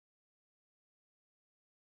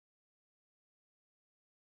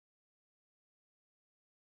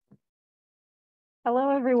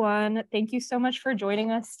Hello, everyone. Thank you so much for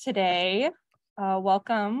joining us today.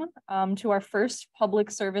 Welcome to our first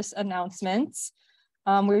public service announcements.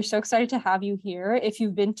 We're so excited to have you here. If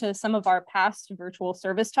you've been to some of our past virtual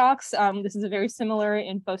service talks, this is a very similar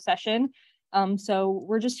info session. So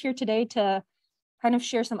we're just here today to kind of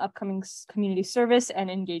share some upcoming community service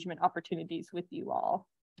and engagement opportunities with you all.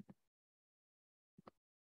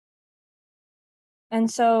 And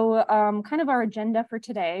so kind of our agenda for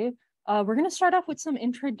today, we're going to start off with some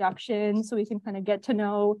introductions so we can kind of get to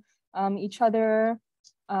know each other.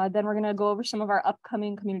 Then we're going to go over some of our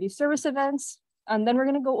upcoming community service events. And then we're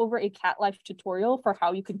going to go over a cat life tutorial for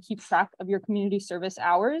how you can keep track of your community service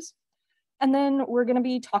hours. And then we're going to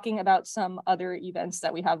be talking about some other events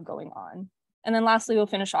that we have going on. And then lastly, we'll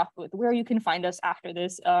finish off with where you can find us after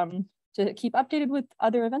this to keep updated with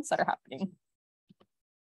other events that are happening.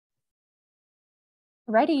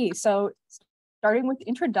 Alrighty, so starting with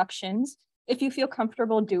introductions, if you feel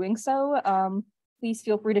comfortable doing so, please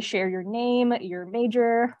feel free to share your name, your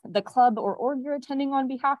major, the club or org you're attending on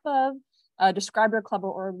behalf of, describe your club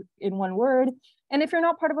or org in one word. And if you're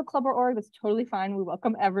not part of a club or org, that's totally fine. We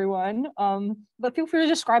welcome everyone. But feel free to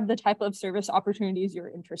describe the type of service opportunities you're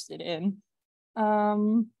interested in.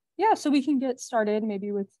 Yeah, so we can get started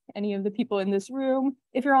maybe with any of the people in this room.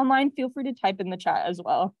 If you're online, feel free to type in the chat as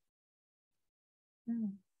well.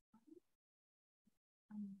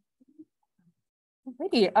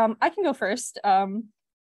 Alrighty, I can go first.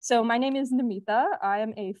 So my name is Namitha. I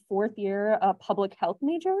am a fourth year public health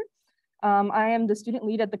major. I am the student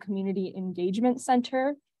lead at the Community Engagement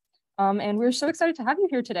Center. And we're so excited to have you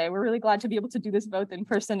here today. We're really glad to be able to do this both in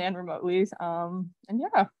person and remotely. And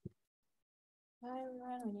yeah. Hi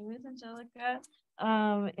everyone, my name is Angelica.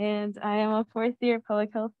 And I am a fourth year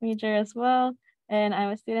public health major as well. And I'm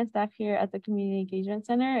a student staff here at the Community Engagement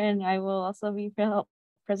Center. And I will also be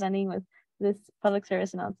presenting with this public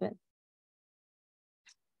service announcement.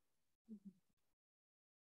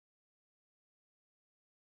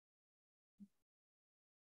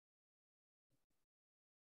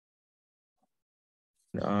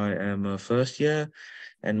 I am a first year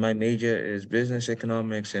and my major is business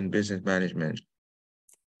economics and business management.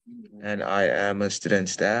 And I am a student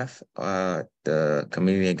staff at the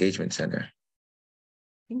Community Engagement Center.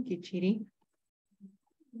 Thank you, Chidi.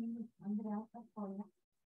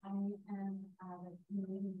 I am a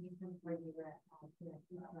community engagement regular at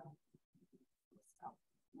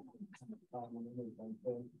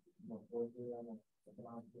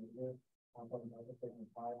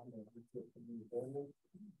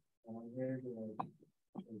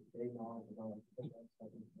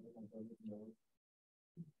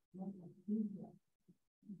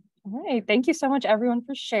All right, thank you so much everyone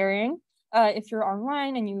for sharing. If you're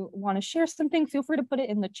online and you want to share something, feel free to put it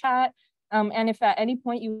in the chat. And if at any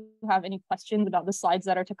point you have any questions about the slides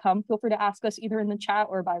that are to come, feel free to ask us either in the chat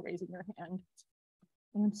or by raising your hand.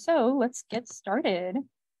 And so let's get started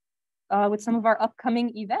with some of our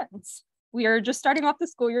upcoming events. We are just starting off the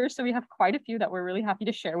school year, so we have quite a few that we're really happy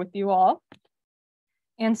to share with you all.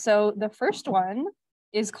 And so the first one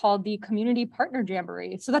is called the Community Partner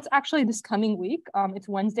Jamboree. So that's actually this coming week. It's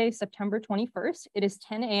Wednesday, September 21st. It is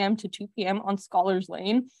 10 a.m. to 2 p.m. on Scholars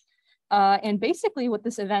Lane. And basically what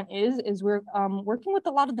this event is we're working with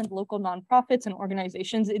a lot of the local nonprofits and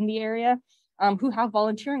organizations in the area who have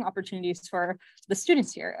volunteering opportunities for the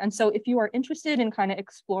students here. And so if you are interested in kind of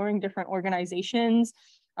exploring different organizations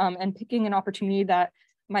and picking an opportunity that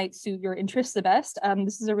might suit your interests the best,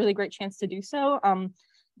 this is a really great chance to do so.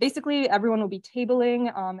 Basically, everyone will be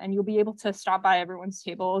tabling and you'll be able to stop by everyone's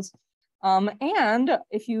tables. And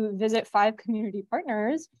if you visit 5 community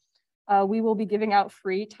partners, we will be giving out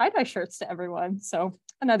free tie-dye shirts to everyone. So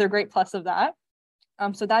another great plus of that.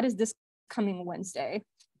 So that is this coming Wednesday.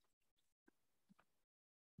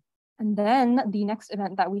 And then the next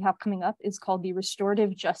event that we have coming up is called the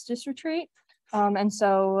Restorative Justice Retreat. And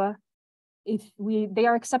so they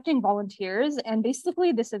are accepting volunteers, and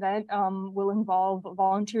basically this event will involve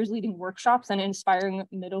volunteers leading workshops and inspiring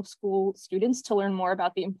middle school students to learn more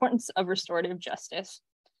about the importance of restorative justice.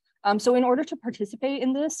 So in order to participate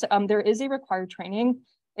in this, there is a required training.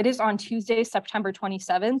 It is on Tuesday, September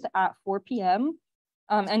 27th at 4 p.m.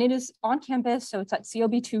 And it is on campus, so it's at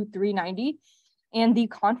COB 2390. And the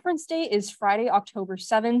conference day is Friday, October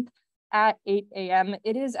 7th at 8 a.m.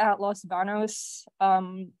 It is at Los Banos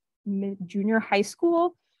Junior High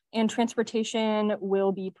School, and transportation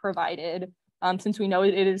will be provided since we know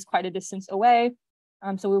it is quite a distance away.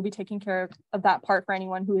 So we'll be taking care of that part for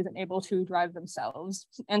anyone who isn't able to drive themselves.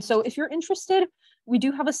 And so if you're interested, we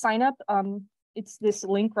do have a sign up. It's this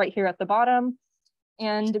link right here at the bottom.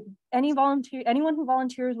 And anyone who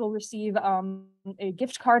volunteers will receive a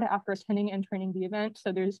gift card after attending and training the event.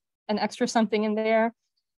 So there's an extra something in there.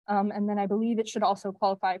 And then I believe it should also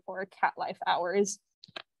qualify for Cat Life hours.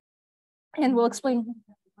 And we'll explain.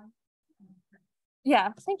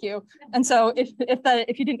 Yeah, thank you. And so if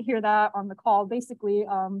you didn't hear that on the call, basically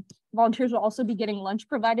volunteers will also be getting lunch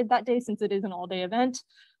provided that day since it is an all-day event.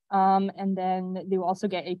 And then they will also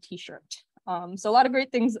get a t-shirt. So a lot of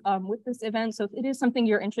great things with this event. So if it is something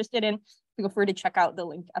you're interested in, feel free to check out the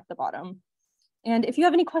link at the bottom. And if you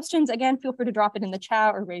have any questions, again, feel free to drop it in the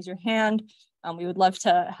chat or raise your hand. We would love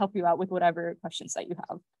to help you out with whatever questions that you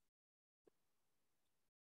have.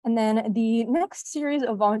 And then the next series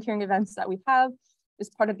of volunteering events that we have is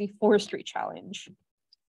part of the Forestry Challenge.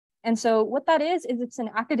 And so what that is it's an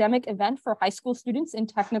academic event for high school students in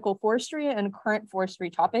technical forestry and current forestry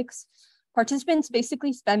topics. Participants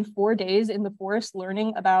basically spend 4 days in the forest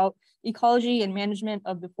learning about ecology and management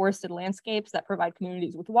of the forested landscapes that provide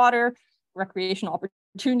communities with water, recreational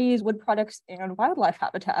opportunities, wood products, and wildlife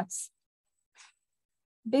habitats.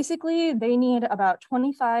 Basically, they need about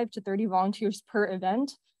 25 to 30 volunteers per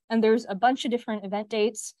event, and there's a bunch of different event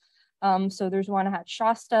dates. So there's one at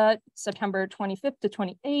Shasta, September 25th to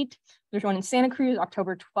 28th. There's one in Santa Cruz,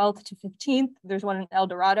 October 12th to 15th. There's one in El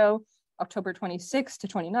Dorado, October 26th to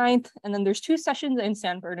 29th. And then there's 2 sessions in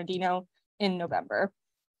San Bernardino in November.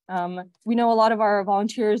 We know a lot of our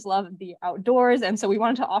volunteers love the outdoors, and so we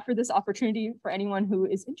wanted to offer this opportunity for anyone who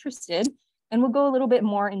is interested, and we'll go a little bit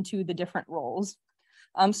more into the different roles.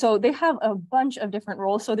 So they have a bunch of different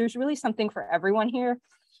roles, so there's really something for everyone here.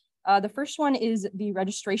 The first one is the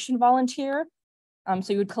registration volunteer.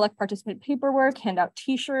 So you would collect participant paperwork, hand out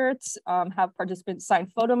t-shirts, have participants sign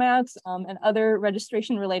photo mats, and other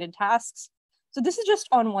registration related tasks. So this is just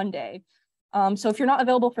on one day. So if you're not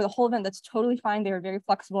available for the whole event, that's totally fine. They're very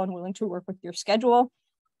flexible and willing to work with your schedule.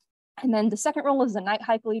 And then the second role is the night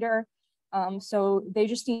hike leader. So they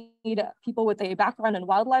just need people with a background in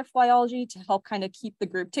wildlife biology to help kind of keep the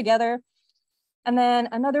group together. And then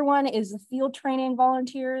another one is the field training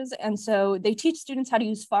volunteers. And so they teach students how to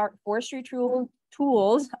use forestry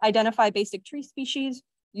tools, identify basic tree species,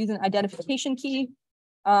 use an identification key.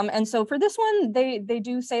 And so for this one, they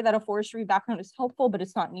do say that a forestry background is helpful, but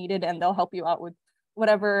it's not needed, and they'll help you out with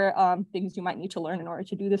whatever things you might need to learn in order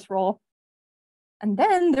to do this role. And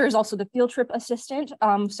then there's also the field trip assistant.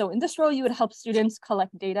 So in this role, you would help students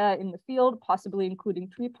collect data in the field, possibly including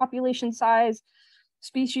tree population size,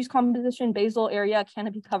 species composition, basal area,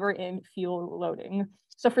 canopy cover, and field loading.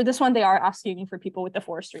 So for this one, they are asking for people with a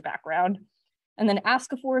forestry background. And then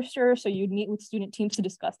ask a forester, so you'd meet with student teams to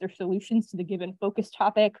discuss their solutions to the given focus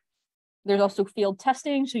topic. There's also field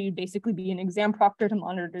testing, so you'd basically be an exam proctor to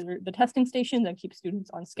monitor the testing stations and keep students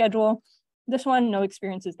on schedule. This one, no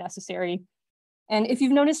experience is necessary. And if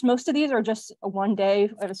you've noticed, most of these are just a 1 day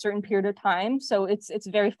at a certain period of time, so it's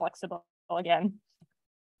very flexible again.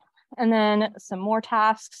 And then some more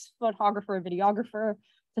tasks, photographer, videographer,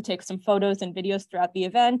 to take some photos and videos throughout the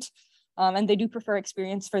event. And they do prefer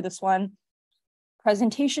experience for this one.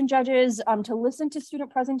 Presentation judges, to listen to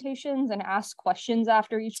student presentations and ask questions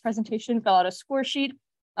after each presentation, fill out a score sheet.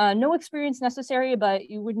 No experience necessary, but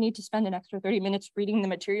you would need to spend an extra 30 minutes reading the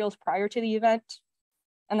materials prior to the event.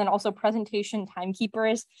 And then also presentation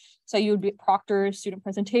timekeepers. So you would be proctor student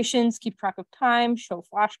presentations, keep track of time, show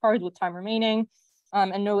flashcards with time remaining,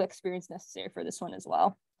 and no experience necessary for this one as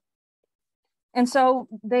well. And so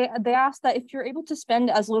they ask that if you're able to spend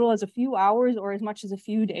as little as a few hours or as much as a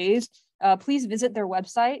few days, please visit their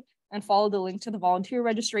website and follow the link to the volunteer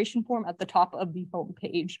registration form at the top of the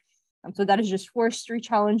homepage. So that is just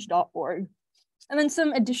forestrychallenge.org. And then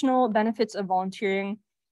some additional benefits of volunteering.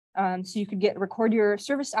 So you could record your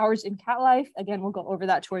service hours in Cat Life. Again, we'll go over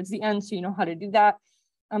that towards the end so you know how to do that.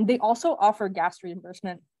 They also offer gas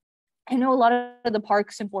reimbursement. I know a lot of the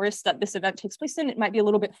parks and forests that this event takes place in, it might be a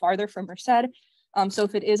little bit farther from Merced. So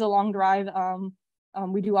if it is a long drive,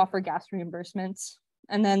 we do offer gas reimbursements.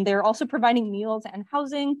 And then they're also providing meals and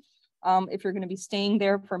housing if you're going to be staying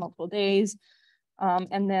there for multiple days.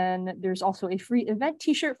 And then there's also a free event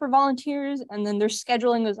t-shirt for volunteers. And then their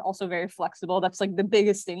scheduling is also very flexible. That's like the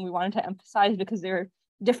biggest thing we wanted to emphasize, because there are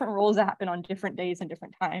different roles that happen on different days and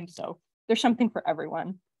different times. So there's something for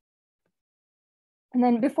everyone. And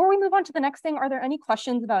then before we move on to the next thing, are there any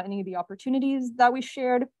questions about any of the opportunities that we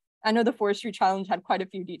shared? I know the Forestry Challenge had quite a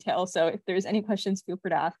few details, so if there's any questions, feel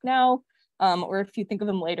free to ask now, or if you think of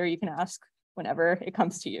them later, you can ask whenever it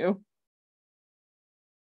comes to you.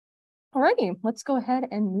 Alrighty, let's go ahead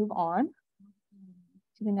and move on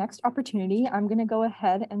to the next opportunity. I'm going to go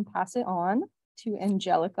ahead and pass it on to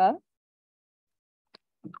Angelica.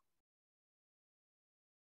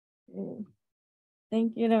 Okay.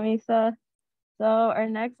 Thank you, Namisa. So our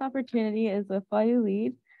next opportunity is with While You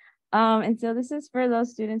Lead. And so this is for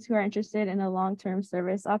those students who are interested in a long-term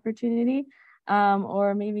service opportunity,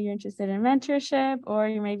 or maybe you're interested in mentorship, or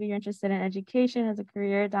maybe you're interested in education as a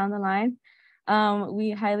career down the line.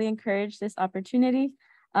 We highly encourage this opportunity.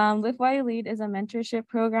 Live While You Lead is a mentorship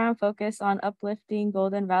program focused on uplifting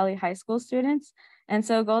Golden Valley High School students. And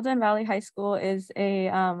so Golden Valley High School is a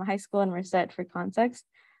high school in Merced for context.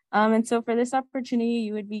 And so for this opportunity,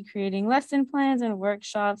 you would be creating lesson plans and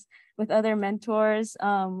workshops with other mentors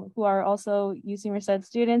who are also UC Merced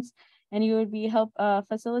students, and you would be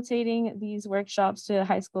facilitating these workshops to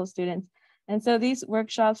high school students. And so these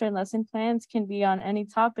workshops or lesson plans can be on any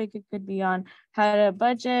topic. It could be on how to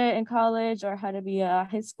budget in college, or how to be a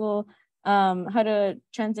high school, how to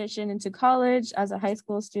transition into college as a high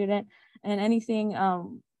school student, and anything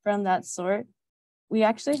from that sort. We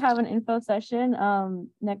actually have an info session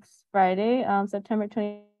next Friday, September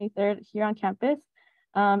 23rd, here on campus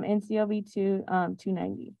in CLB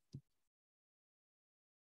 290.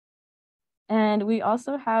 And we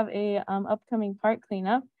also have a upcoming park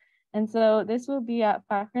cleanup. And so this will be at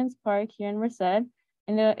Friends Park here in Merced.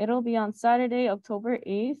 And it'll be on Saturday, October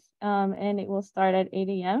 8th, and it will start at 8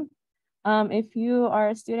 a.m. If you are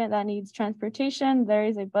a student that needs transportation, there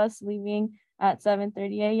is a bus leaving at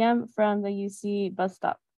 7:30 a.m. from the UC bus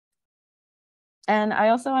stop. And I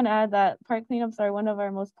also want to add that park cleanups are one of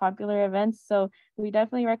our most popular events, so we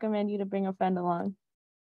definitely recommend you to bring a friend along.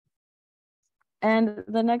 And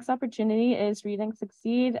the next opportunity is Read and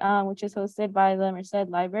Succeed, which is hosted by the Merced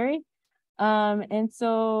Library. And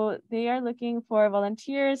so they are looking for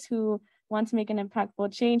volunteers who want to make an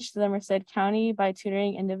impactful change to the Merced County by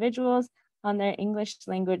tutoring individuals on their English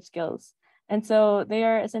language skills. And so they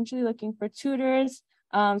are essentially looking for tutors.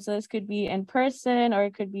 So this could be in person, or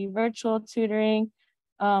it could be virtual tutoring,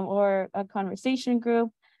 or a conversation group.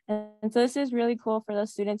 And so this is really cool for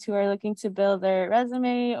those students who are looking to build their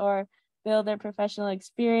resume or build their professional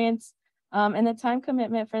experience. And the time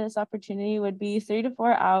commitment for this opportunity would be 3 to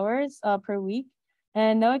 4 hours per week,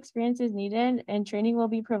 and no experience is needed, and training will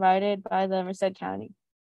be provided by the Merced County.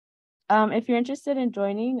 If you're interested in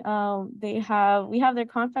joining, we have their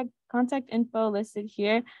contact info listed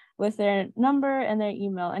here with their number and their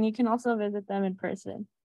email, and you can also visit them in person.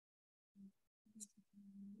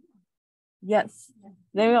 Yes,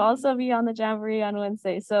 they will also be on the Jamboree on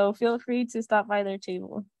Wednesday, so feel free to stop by their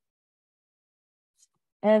table.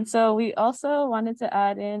 And so we also wanted to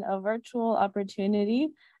add in a virtual opportunity.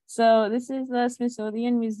 So this is the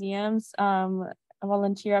Smithsonian Museum's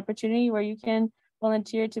volunteer opportunity, where you can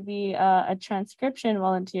volunteer to be a transcription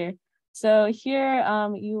volunteer. So here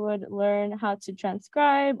you would learn how to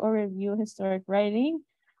transcribe or review historic writing.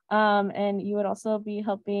 And you would also be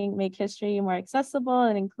helping make history more accessible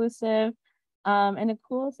and inclusive. And a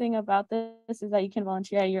cool thing about this is that you can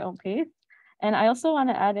volunteer at your own pace. And I also want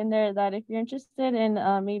to add in there that if you're interested in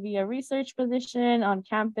maybe a research position on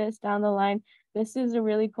campus down the line, this is a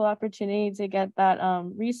really cool opportunity to get that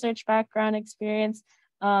research background experience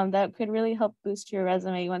that could really help boost your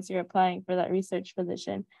resume once you're applying for that research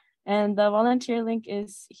position. And the volunteer link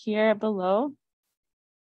is here below.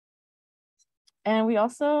 And we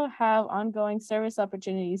also have ongoing service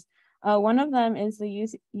opportunities. One of them is the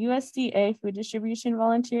USDA food distribution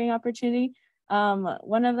volunteering opportunity.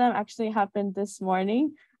 One of them actually happened this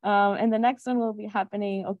morning, and the next one will be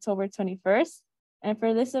happening October 21st. And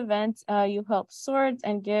for this event, you help sort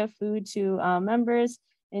and give food to members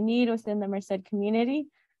in need within the Merced community.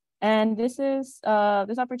 And this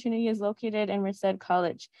opportunity is located in Merced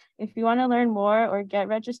College. If you want to learn more or get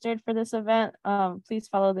registered for this event, please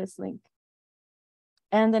follow this link.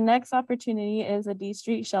 And the next opportunity is a D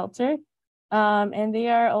Street shelter. And they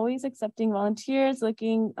are always accepting volunteers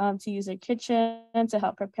looking to use their kitchen to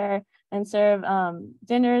help prepare and serve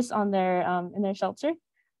dinners on in their shelter.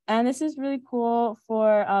 And this is really cool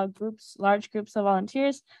for large groups of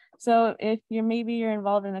volunteers. So if you're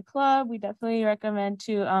involved in a club, we definitely recommend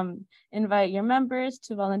to invite your members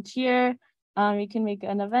to volunteer. You can make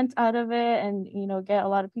an event out of it, and get a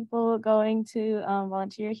lot of people going to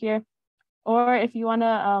volunteer here. Or if you want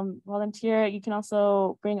to volunteer, you can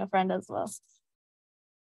also bring a friend as well.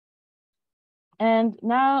 And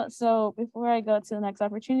now, so before I go to the next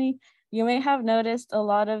opportunity, you may have noticed a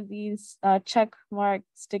lot of these check mark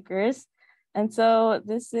stickers. And so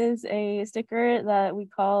this is a sticker that we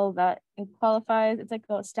call that it qualifies. It's like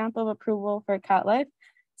a stamp of approval for CatLife.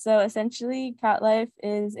 So essentially, CatLife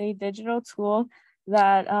is a digital tool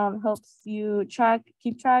that helps you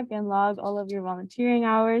keep track and log all of your volunteering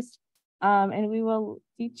hours. And we will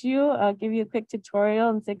teach you, give you a quick tutorial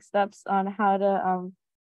and 6 steps on how to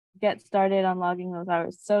get started on logging those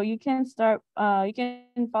hours. So you can you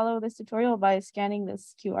can follow this tutorial by scanning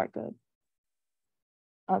this QR code.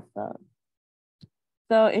 Also,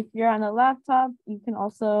 so if you're on a laptop, you can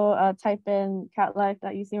also type in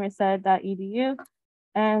catlife.ucmerced.edu.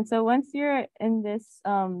 And so once you're in this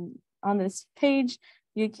on this page,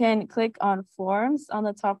 you can click on forms on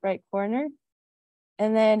the top right corner.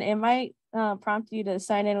 And then it might prompt you to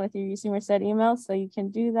sign in with your UC Merced email, so you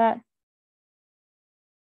can do that.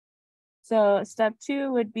 So step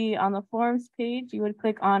 2 would be on the forms page, you would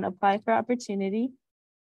click on apply for opportunity.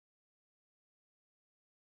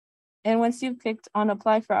 And once you've clicked on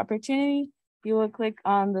apply for opportunity, you will click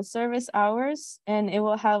on the service hours, and it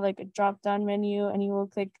will have like a drop down menu, and you will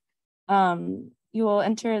click, you will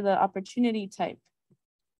enter the opportunity type.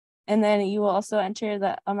 And then you will also enter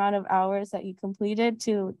the amount of hours that you completed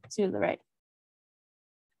to the right.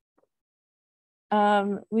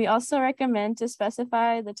 We also recommend to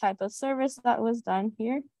specify the type of service that was done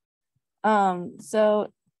here.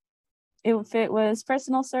 So if it was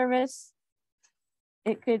personal service,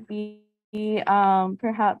 it could be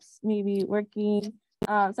perhaps maybe working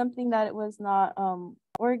something that it was not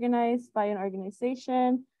organized by an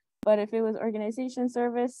organization. But if it was organization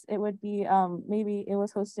service, it would be maybe it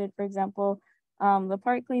was hosted, for example, the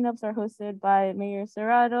park cleanups are hosted by Mayor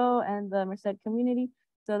Serrato and the Merced community.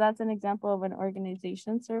 So that's an example of an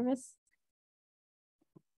organization service.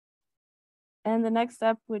 And the next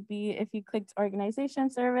step would be if you clicked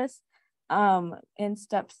organization service, in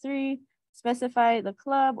step 3, specify the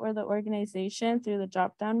club or the organization through the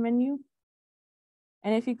drop-down menu.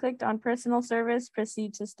 And if you clicked on personal service,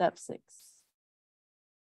 proceed to step 6.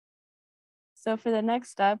 So for the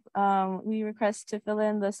next step, we request to fill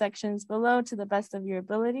in the sections below to the best of your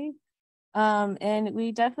ability. And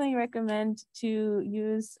we definitely recommend to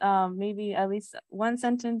use maybe at least one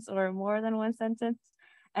sentence or more than one sentence.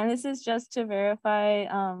 And this is just to verify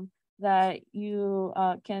that you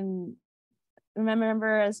can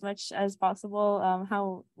remember as much as possible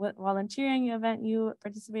what volunteering event you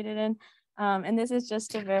participated in. And this is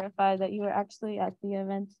just to verify that you were actually at the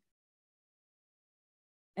event.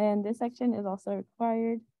 And this section is also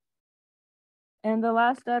required. And the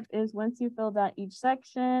last step is once you filled out each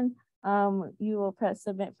section, you will press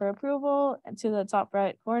submit for approval to the top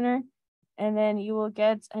right corner. And then you will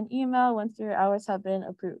get an email once your hours have been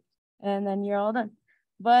approved. And then you're all done.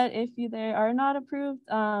 But if they are not approved,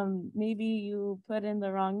 maybe you put in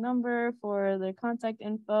the wrong number for the contact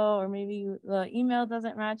info, or maybe the email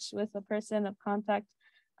doesn't match with the person of contact,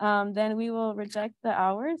 then we will reject the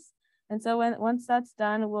hours. And so once that's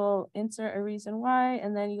done, we'll insert a reason why,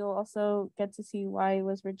 and then you'll also get to see why it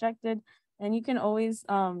was rejected. And you can always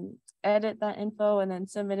edit that info and then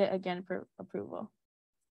submit it again for approval.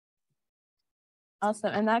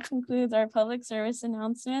 Awesome, and that concludes our public service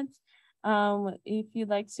announcements. If you'd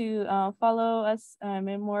like to follow us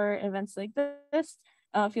in more events like this,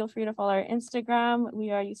 feel free to follow our Instagram.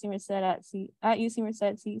 We are UC Merced at UC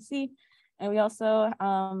Merced CEC. And we also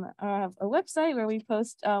have a website where we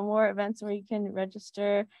post more events where you can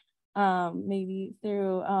register maybe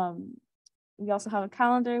through, we also have a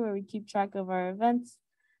calendar where we keep track of our events.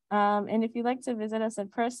 And if you'd like to visit us in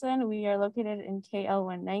person, we are located in KL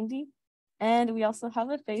 190. And we also have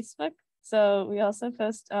a Facebook. So we also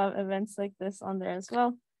post events like this on there as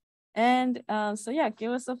well. And so yeah,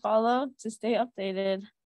 give us a follow to stay updated.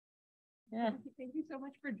 Yeah. Thank you so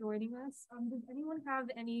much for joining us. Does anyone have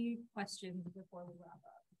any questions before we wrap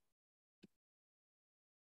up?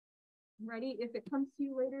 Ready? If it comes to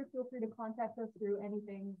you later, feel free to contact us through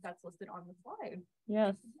anything that's listed on the slide.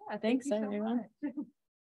 Yes. Yeah, Thanks, thank you everyone. so much.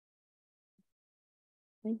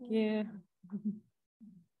 Thank you.